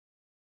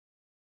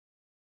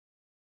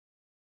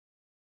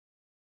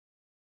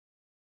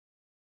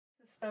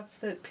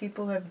stuff that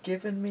people have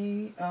given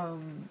me,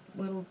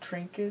 little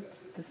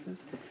trinkets. This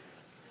is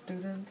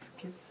students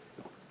give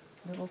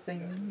little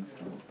things,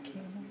 little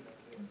camel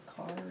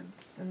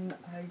cards, and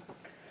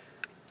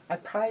I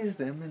prize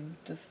them and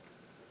just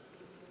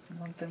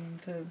want them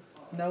to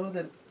know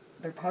that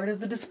they're part of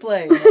the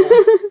display.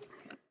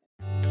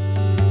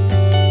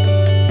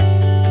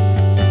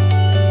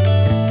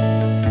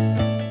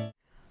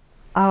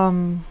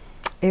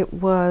 It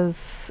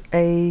was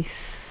a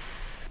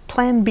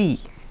plan B.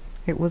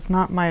 It was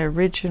not my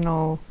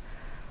original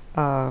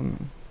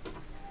plan.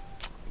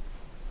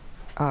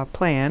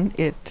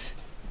 It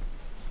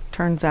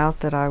turns out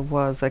that I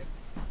was a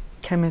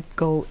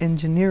chemical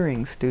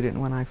engineering student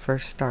when I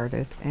first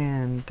started,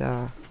 and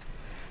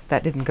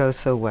that didn't go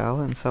so well,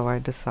 and so I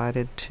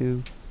decided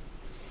to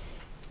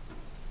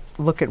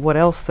look at what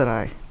else that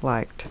I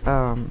liked,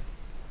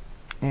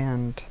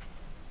 and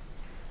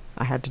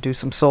I had to do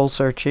some soul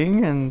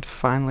searching and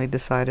finally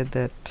decided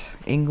that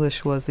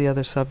English was the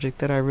other subject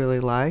that I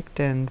really liked.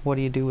 And what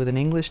do you do with an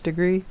English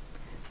degree?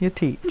 You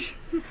teach.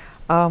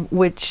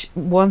 Which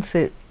once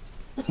it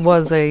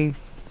was a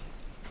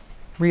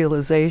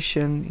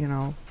realization, you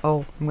know,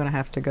 oh, I'm going to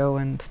have to go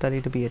and study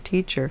to be a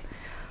teacher,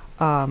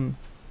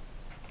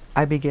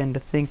 I began to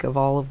think of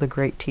all of the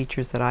great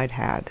teachers that I'd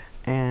had,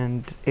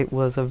 and it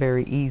was a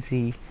very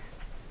easy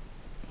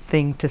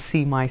thing to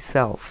see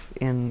myself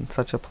in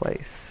such a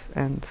place.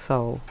 And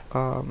so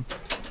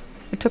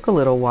it took a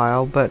little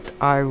while, but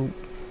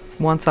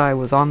once I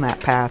was on that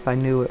path, I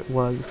knew it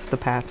was the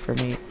path for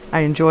me.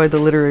 I enjoyed the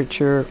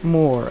literature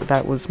more.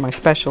 That was my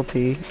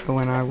specialty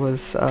when I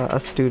was a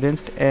student,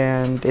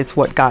 and it's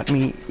what got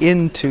me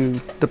into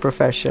the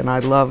profession. I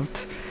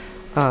loved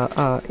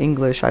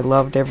English. I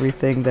loved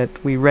everything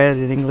that we read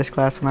in English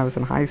class when I was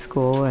in high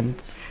school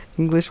and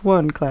English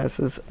 1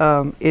 classes.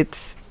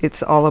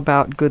 It's all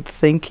about good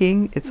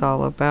thinking. It's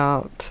all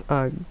about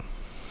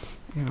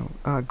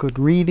good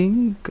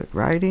reading, good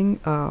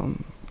writing,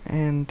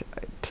 and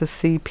to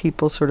see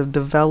people sort of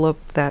develop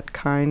that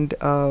kind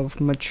of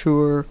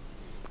mature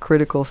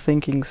critical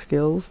thinking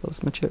skills,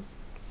 those mature,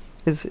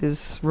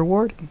 is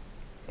rewarding.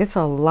 It's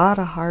a lot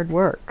of hard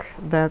work,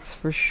 that's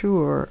for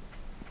sure,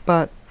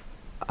 but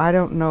I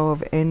don't know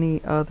of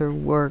any other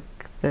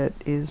work that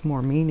is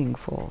more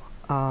meaningful.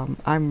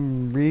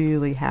 I'm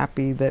really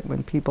happy that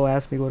when people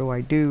ask me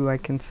what do, I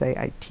can say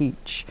I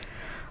teach.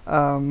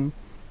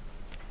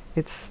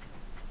 It's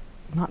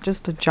not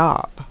just a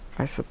job,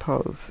 I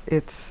suppose.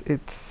 It's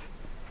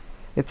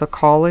a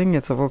calling,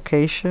 it's a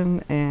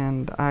vocation,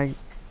 and I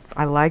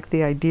like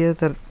the idea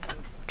that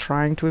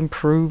trying to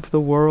improve the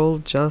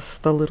world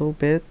just a little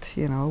bit,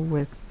 you know,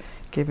 with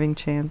giving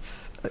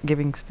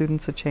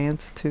students a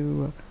chance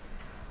to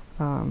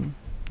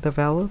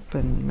develop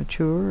and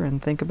mature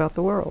and think about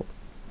the world.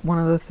 One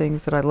of the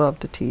things that I love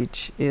to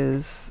teach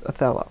is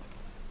Othello,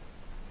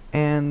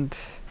 and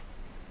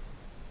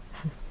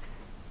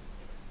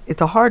it's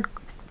a hard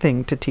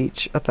thing to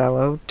teach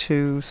Othello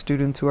to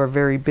students who are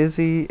very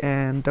busy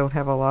and don't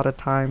have a lot of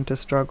time to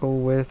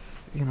struggle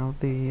with, you know,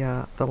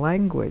 the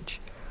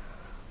language.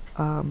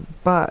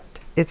 But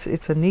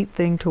it's a neat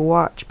thing to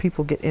watch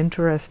people get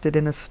interested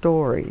in a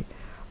story,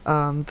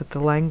 that the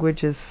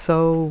language is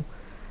so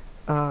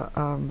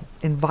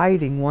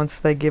inviting once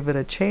they give it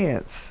a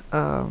chance.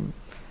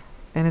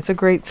 And it's a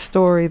great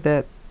story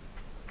that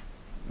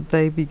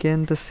they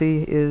begin to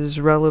see is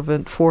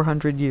relevant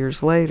 400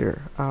 years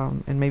later,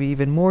 and maybe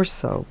even more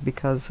so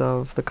because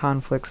of the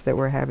conflicts that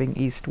we're having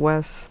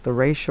east-west, the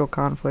racial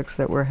conflicts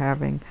that we're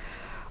having.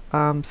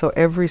 So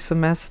every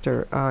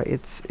semester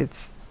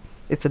it's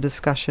a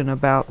discussion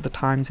about the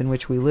times in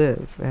which we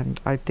live,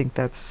 and I think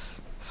that's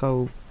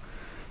so,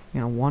 you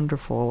know,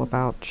 wonderful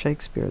about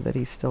Shakespeare, that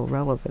he's still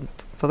relevant.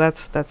 So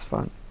that's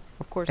fun.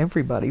 Of course,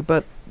 everybody,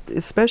 but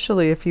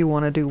especially if you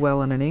want to do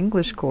well in an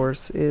English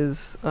course,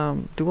 is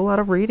do a lot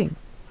of reading,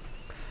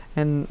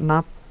 and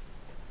not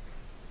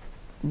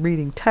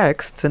reading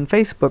texts and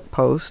Facebook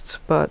posts,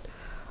 but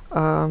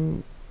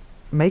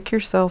make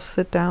yourself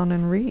sit down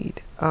and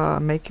read.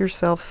 Make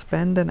yourself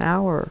spend an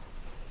hour.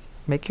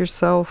 Make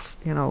yourself,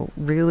 you know,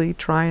 really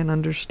try and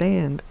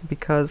understand,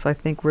 because I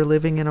think we're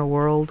living in a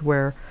world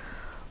where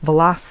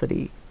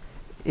velocity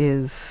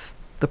is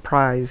the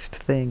prized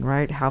thing,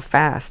 right? How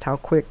fast, how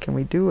quick can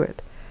we do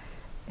it?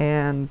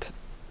 And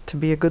to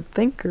be a good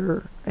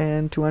thinker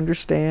and to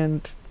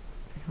understand,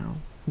 you know,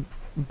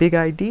 big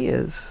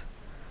ideas,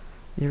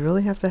 you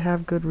really have to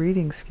have good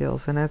reading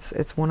skills. And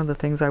it's one of the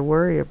things I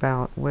worry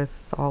about with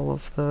all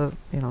of the,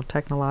 you know,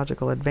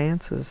 technological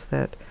advances,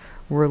 that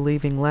we're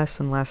leaving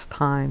less and less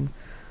time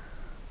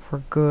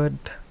for good,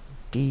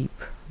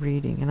 deep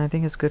reading. And I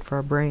think it's good for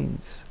our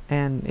brains.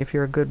 And if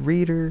you're a good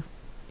reader,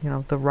 you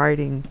know, the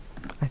writing,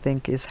 I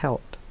think, is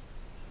helped.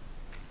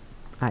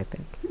 I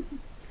think.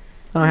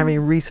 I don't have any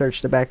research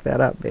to back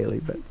that up, Bailey,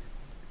 but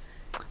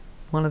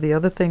one of the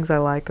other things I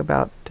like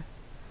about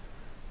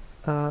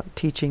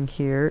teaching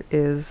here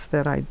is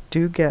that I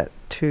do get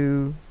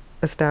to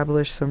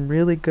established some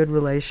really good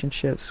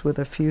relationships with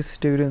a few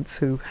students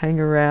who hang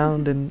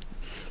around and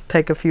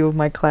take a few of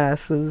my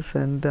classes,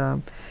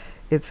 and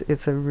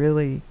it's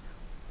a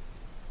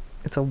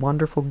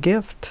wonderful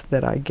gift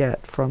that I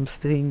get from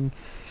seeing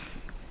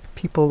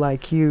people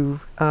like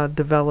you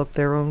develop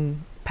their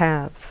own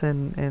paths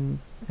and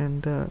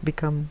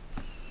become,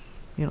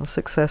 you know,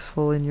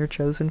 successful in your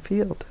chosen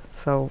field.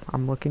 So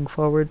I'm looking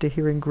forward to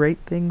hearing great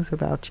things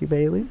about you,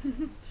 Bailey.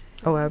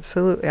 Oh,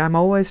 absolutely. I'm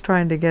always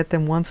trying to get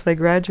them, once they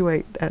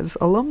graduate as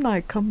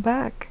alumni, come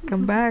back,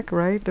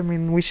 right? I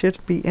mean, we should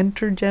be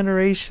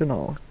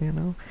intergenerational, you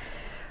know,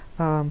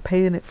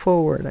 paying it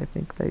forward. I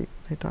think they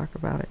talk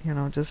about it, you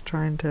know, just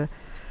trying to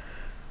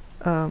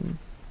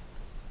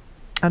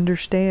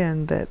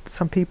understand that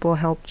some people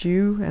helped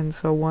you, and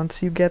so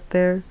once you get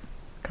there,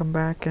 come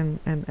back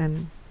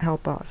and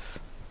help us,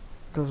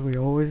 because we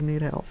always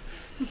need help.